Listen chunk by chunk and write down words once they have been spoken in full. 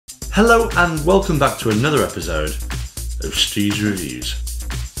Hello and welcome back to another episode of Steve's Reviews.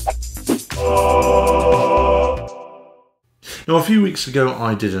 Now, a few weeks ago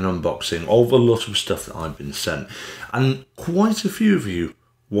I did an unboxing of a lot of stuff that I've been sent, and quite a few of you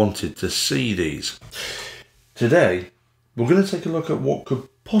wanted to see these. Today we're going to take a look at what could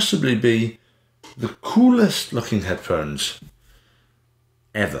possibly be the coolest looking headphones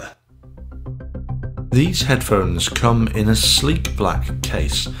ever. These headphones come in a sleek black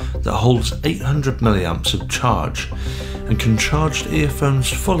case that holds 800 milliamps of charge and can charge the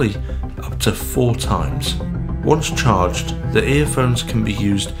earphones fully up to 4 times. Once charged, the earphones can be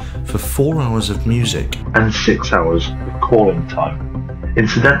used for 4 hours of music and 6 hours of calling time.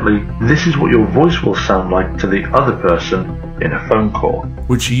 Incidentally, this is what your voice will sound like to the other person in a phone call,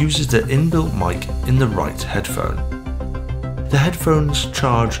 which uses the inbuilt mic in the right headphone. The headphones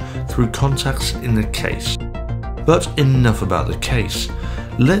charge through contacts in the case. But enough about the case.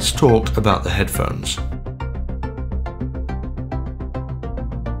 Let's talk about the headphones.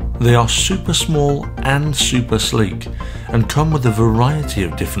 They are super small and super sleek and come with a variety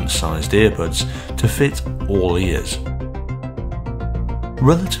of different sized earbuds to fit all ears.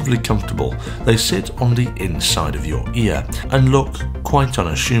 Relatively comfortable, they sit on the inside of your ear and look quite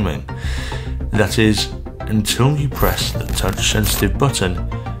unassuming. That is, until you press the touch-sensitive button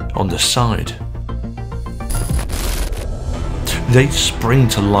on the side. They spring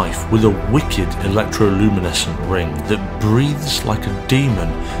to life with a wicked electroluminescent ring that breathes like a demon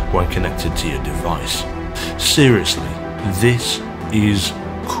when connected to your device. Seriously, this is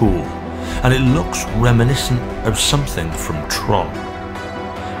cool, and it looks reminiscent of something from Tron.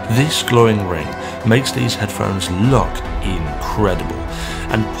 This glowing ring makes these headphones look incredible,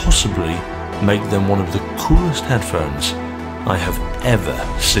 and possibly make them one of the coolest headphones I have ever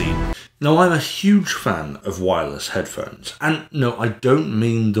seen. Now, I'm a huge fan of wireless headphones, and no, I don't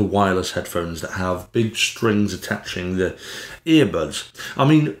mean the wireless headphones that have big strings attaching the earbuds. I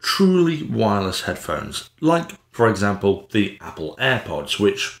mean truly wireless headphones, like, for example, the Apple AirPods,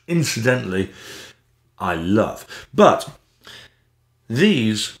 which, incidentally, I love. But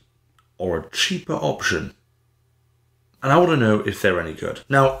these are a cheaper option, and I want to know if they're any good.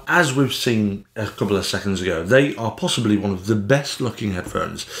 Now, as we've seen a couple of seconds ago, they are possibly one of the best looking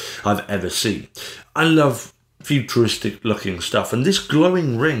headphones I've ever seen. I love futuristic looking stuff, and this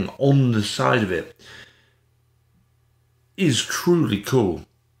glowing ring on the side of it is truly cool.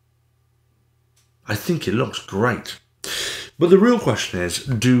 I think it looks great. But the real question is,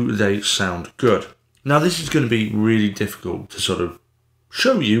 do they sound good? Now, this is going to be really difficult to sort of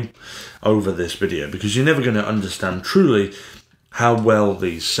show you over this video, because you're never going to understand truly how well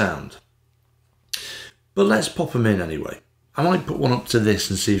these sound. But let's pop them in anyway. I might put one up to this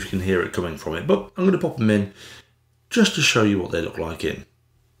and see if you can hear it coming from it, but I'm going to pop them in just to show you what they look like in.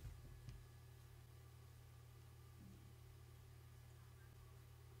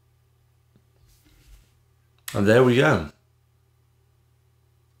 And there we go.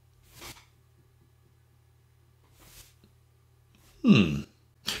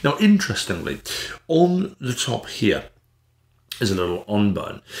 Now, interestingly, on the top here is a little on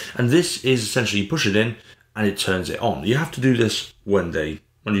button, and this is essentially, you push it in and it turns it on. You have to do this when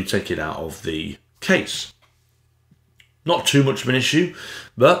you take it out of the case. Not too much of an issue,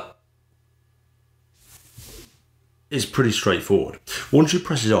 but it's pretty straightforward. Once you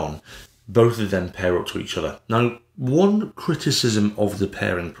press it on, both of them pair up to each other. Now, one criticism of the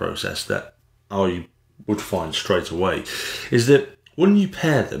pairing process that I would find straight away is that when you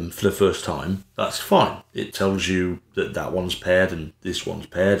pair them for the first time, that's fine. It tells you that that one's paired and this one's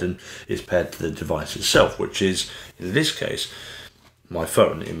paired, and it's paired to the device itself, which is, in this case, my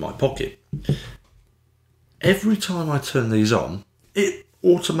phone in my pocket. Every time I turn these on, it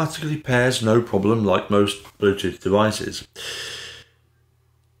automatically pairs, no problem, like most Bluetooth devices.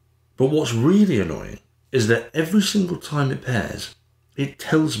 But what's really annoying is that every single time it pairs, it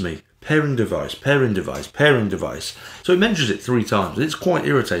tells me pairing device, pairing device, pairing device. So it mentions it 3 times. It's quite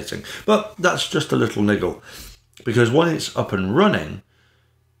irritating, but that's just a little niggle, because when it's up and running,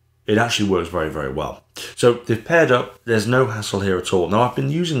 it actually works very, very well. So they've paired up. There's no hassle here at all. Now, I've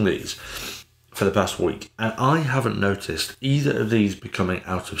been using these for the past week, and I haven't noticed either of these becoming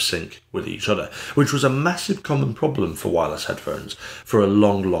out of sync with each other, which was a massive common problem for wireless headphones for a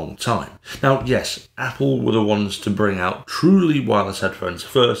long, long time. Now, yes, Apple were the ones to bring out truly wireless headphones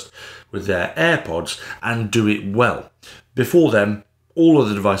first with their AirPods and do it well. Before them, all of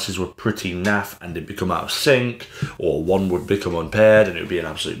the devices were pretty naff and they'd become out of sync, or one would become unpaired and it would be an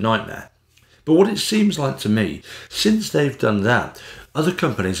absolute nightmare. But what it seems like to me, since they've done that, other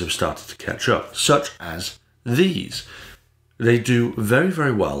companies have started to catch up, such as these. They do very,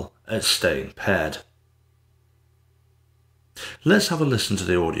 very well at staying paired. Let's have a listen to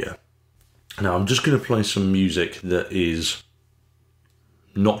the audio. Now I'm just going to play some music that is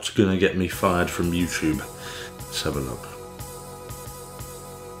not going to get me fired from YouTube. Let's have a look.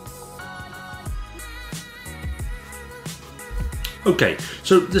 Okay,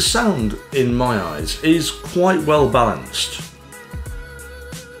 so the sound in my eyes is quite well balanced.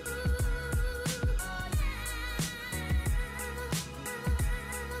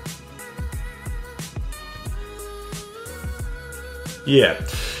 Yeah,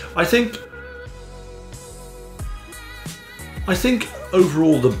 I think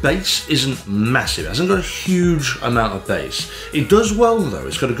overall the bass isn't massive. It hasn't got a huge amount of bass. It does well though,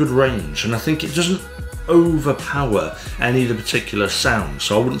 it's got a good range, and I think it doesn't overpower any of the particular sounds.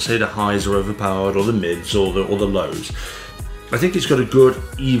 So I wouldn't say the highs are overpowered or the mids or the lows. I think it's got a good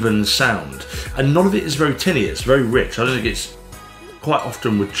even sound, and none of it is very tinny. It's very rich. I don't think it's quite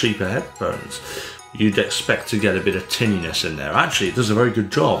often with cheaper headphones you'd expect to get a bit of tinniness in there. Actually, it does a very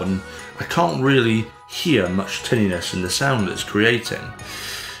good job, and I can't really hear much tinniness in the sound it's creating.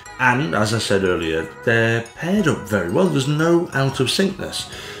 And as I said earlier, they're paired up very well. There's no out of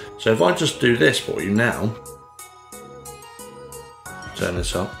syncness. So if I just do this for you now, turn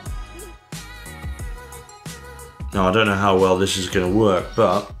this up. Now I don't know how well this is going to work,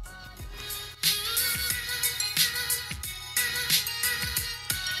 but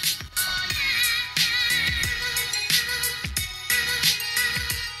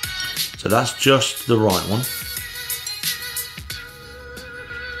so that's just the right one.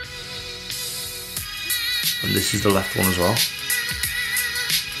 And this is the left one as well.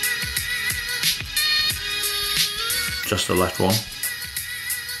 Just the left one.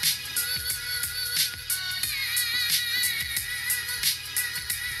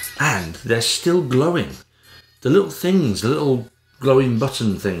 And they're still glowing. The little things, the little glowing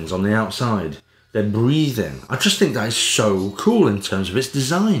button things on the outside, they're breathing. I just think that is so cool in terms of its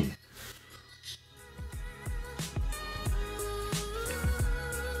design.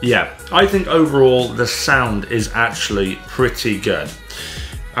 Yeah, I think overall the sound is actually pretty good.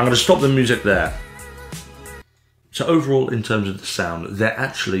 I'm going to stop the music there. So overall, in terms of the sound, they're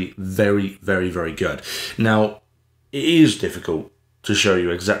actually very, very, very good. Now, it is difficult to show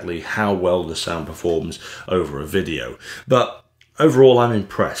you exactly how well the sound performs over a video, but overall I'm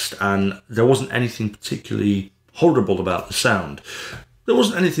impressed, and there wasn't anything particularly horrible about the sound. There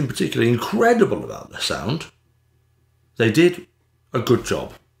wasn't anything particularly incredible about the sound. They did a good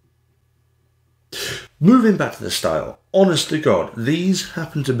job. Moving back to the style, honest to God, these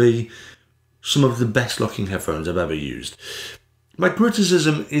happen to be some of the best looking headphones I've ever used. My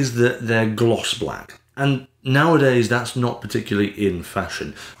criticism is that they're gloss black, and nowadays that's not particularly in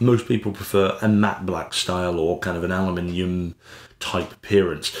fashion. Most people prefer a matte black style or kind of an aluminium type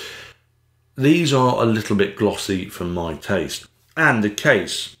appearance. These are a little bit glossy for my taste, and the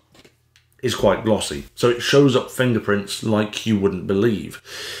case is quite glossy, so it shows up fingerprints like you wouldn't believe.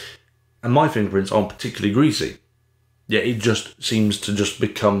 And my fingerprints aren't particularly greasy. Yeah, it just seems to just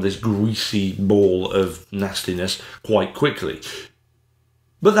become this greasy ball of nastiness quite quickly.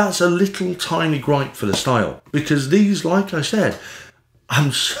 But that's a little tiny gripe for the style, because these, like I said,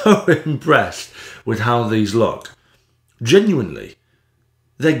 I'm so impressed with how these look. Genuinely,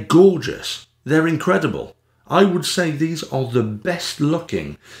 they're gorgeous. They're incredible. I would say these are the best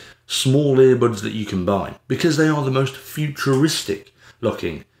looking small earbuds that you can buy, because they are the most futuristic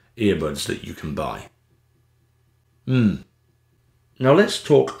looking earbuds that you can buy. Now let's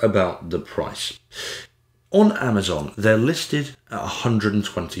talk about the price. On Amazon, they're listed at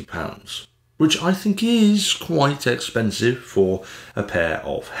 £120, which I think is quite expensive for a pair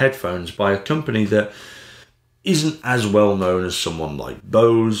of headphones by a company that isn't as well known as someone like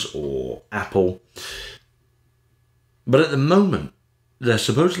Bose or Apple. But at the moment, they're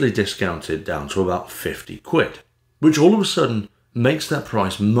supposedly discounted down to about 50 quid, which all of a sudden makes that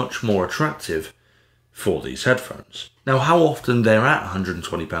price much more attractive for these headphones. Now, how often they're at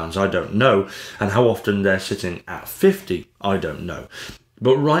 £120, I don't know, and how often they're sitting at 50, I don't know.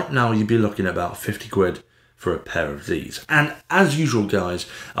 But right now, you'd be looking at about 50 quid for a pair of these. And as usual, guys,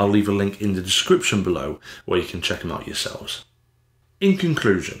 I'll leave a link in the description below where you can check them out yourselves. In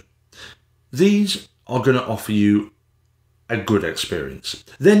conclusion, these are going to offer you a good experience.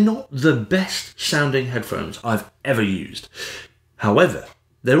 They're not the best sounding headphones I've ever used. However,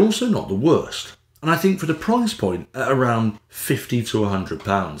 they're also not the worst. And I think for the price point at around £50 to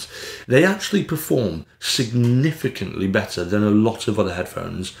 £100, they actually perform significantly better than a lot of other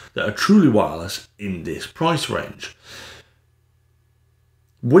headphones that are truly wireless in this price range.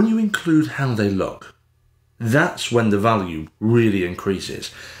 When you include how they look, that's when the value really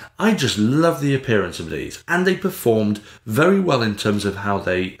increases. I just love the appearance of these, and they performed very well in terms of how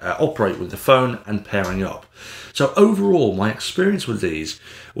they operate with the phone and pairing up. So overall, my experience with these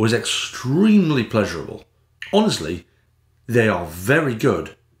was extremely pleasurable. Honestly, they are very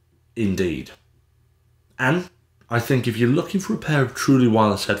good indeed. And I think if you're looking for a pair of truly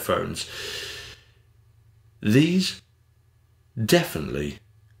wireless headphones, these definitely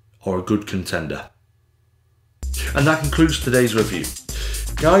are a good contender. And that concludes today's review.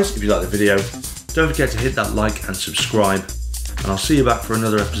 Guys, if you like the video, don't forget to hit that like and subscribe, and I'll see you back for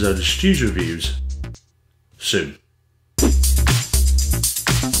another episode of Stu's Reviews soon.